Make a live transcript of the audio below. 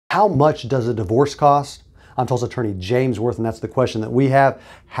How much does a divorce cost? I'm Tulsa attorney James Wirth, and that's the question that we have.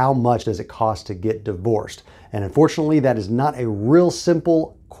 How much does it cost to get divorced? And unfortunately, that is not a real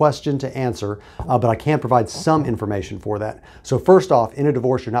simple question to answer, but I can provide some information for that. So first off, in a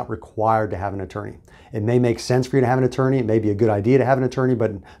divorce, you're not required to have an attorney. It may make sense for you to have an attorney. It may be a good idea to have an attorney,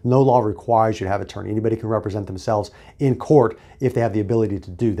 but no law requires you to have an attorney. Anybody can represent themselves in court if they have the ability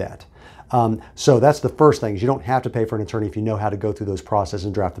to do that. So that's the first thing, is you don't have to pay for an attorney if you know how to go through those processes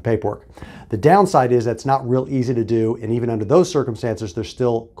and draft the paperwork. The downside is that's not real easy to do, and even under those circumstances, there's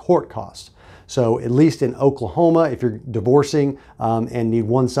still court costs. So at least in Oklahoma, if you're divorcing and need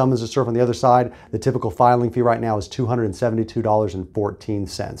one summons to serve on the other side, the typical filing fee right now is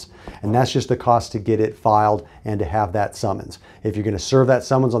 $272.14. And that's just the cost to get it filed and to have that summons. If you're going to serve that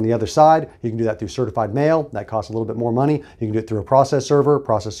summons on the other side, you can do that through certified mail. That costs a little bit more money. You can do it through a process server.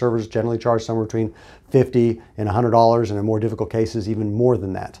 Process servers generally charge somewhere between $50 and $100, and in more difficult cases, even more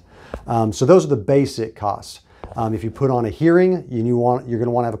than that. So those are the basic costs. If you put on a hearing, you're going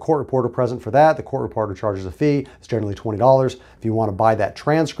to want to have a court reporter present for that. The court reporter charges a fee. It's generally $20. If you want to buy that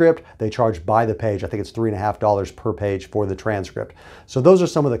transcript, they charge by the page. I think it's $3.50 per page for the transcript. So those are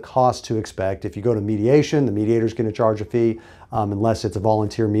some of the costs to expect. If you go to mediation, the mediator is going to charge a fee unless it's a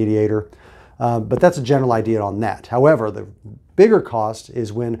volunteer mediator. But that's a general idea on that. However, the bigger cost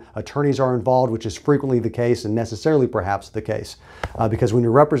is when attorneys are involved, which is frequently the case and necessarily perhaps the case. Because when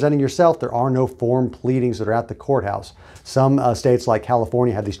you're representing yourself, there are no form pleadings that are at the courthouse. Some states like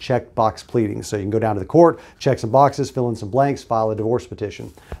California have these checkbox pleadings. So you can go down to the court, check some boxes, fill in some blanks, file a divorce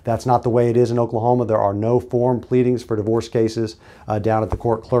petition. That's not the way it is in Oklahoma. There are no form pleadings for divorce cases down at the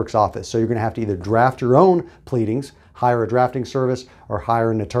court clerk's office. So you're going to have to either draft your own pleadings, hire a drafting service, or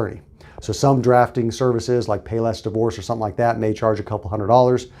hire an attorney. So some drafting services like Payless Divorce or something like that may charge a couple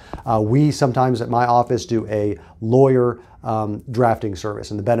 $100. We sometimes at my office do a lawyer drafting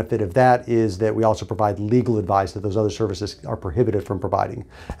service. And the benefit of that is that we also provide legal advice that those other services are prohibited from providing.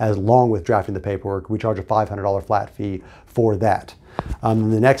 As along with drafting the paperwork, we charge a $500 flat fee for that. The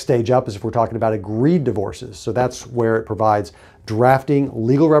next stage up is if we're talking about agreed divorces. So that's where it provides drafting,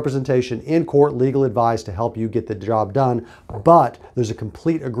 legal representation in court, legal advice to help you get the job done, but there's a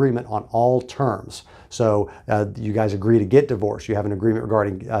complete agreement on all terms. So you guys agree to get divorced. You have an agreement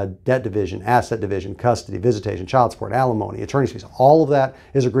regarding debt division, asset division, custody, visitation, child support, alimony, attorney's fees. All of that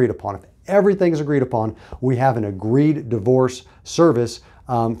is agreed upon. If everything is agreed upon, we have an agreed divorce service.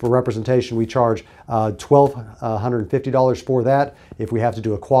 For representation, we charge $1,250 for that. If we have to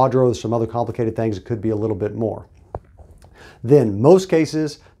do a quadro, some other complicated things, it could be a little bit more. Then most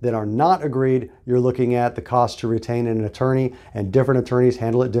cases that are not agreed, you're looking at the cost to retain an attorney, and different attorneys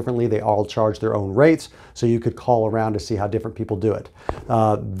handle it differently. They all charge their own rates, so you could call around to see how different people do it.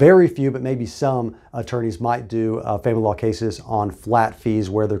 Very few, but maybe some attorneys might do family law cases on flat fees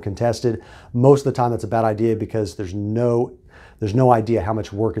where they're contested. Most of the time that's a bad idea because there's no idea how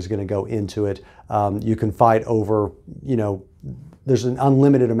much work is going to go into it. You can fight over, there's an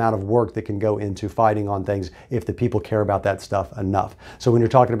unlimited amount of work that can go into fighting on things if the people care about that stuff enough. So when you're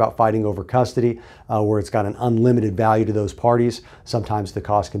talking about fighting over custody, where it's got an unlimited value to those parties, sometimes the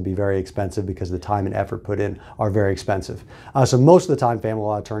cost can be very expensive because the time and effort put in are very expensive. So most of the time, family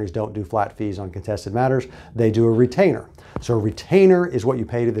law attorneys don't do flat fees on contested matters. They do a retainer. So a retainer is what you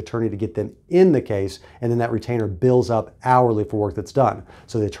pay to the attorney to get them in the case, and then that retainer bills up hourly for work that's done.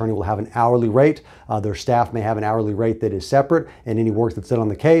 So the attorney will have an hourly rate. Their staff may have an hourly rate that is separate, and any work that's done on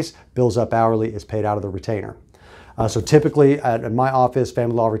the case bills up hourly is paid out of the retainer. So typically at my office,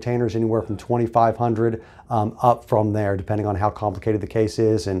 family law retainers anywhere from $2,500 up from there, depending on how complicated the case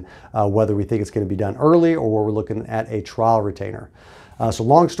is and whether we think it's going to be done early or where we're looking at a trial retainer. So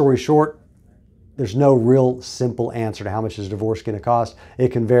long story short, there's no real simple answer to how much is divorce going to cost. It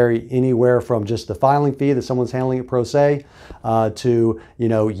can vary anywhere from just the filing fee that someone's handling it pro se to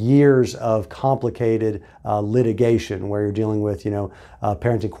years of complicated litigation where you're dealing with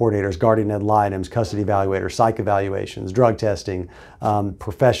parenting coordinators, guardian ad litems, custody evaluators, psych evaluations, drug testing,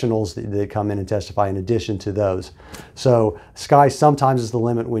 professionals that come in and testify in addition to those. So sky sometimes is the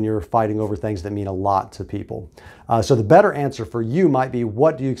limit when you're fighting over things that mean a lot to people. So the better answer for you might be,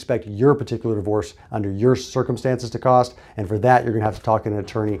 what do you expect your particular divorce under your circumstances to cost? And for that, you're going to have to talk to an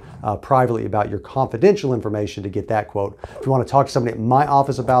attorney privately about your confidential information to get that quote. If you want to talk to somebody at my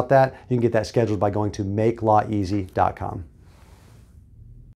office about that, you can get that scheduled by going to makelaweasy.com.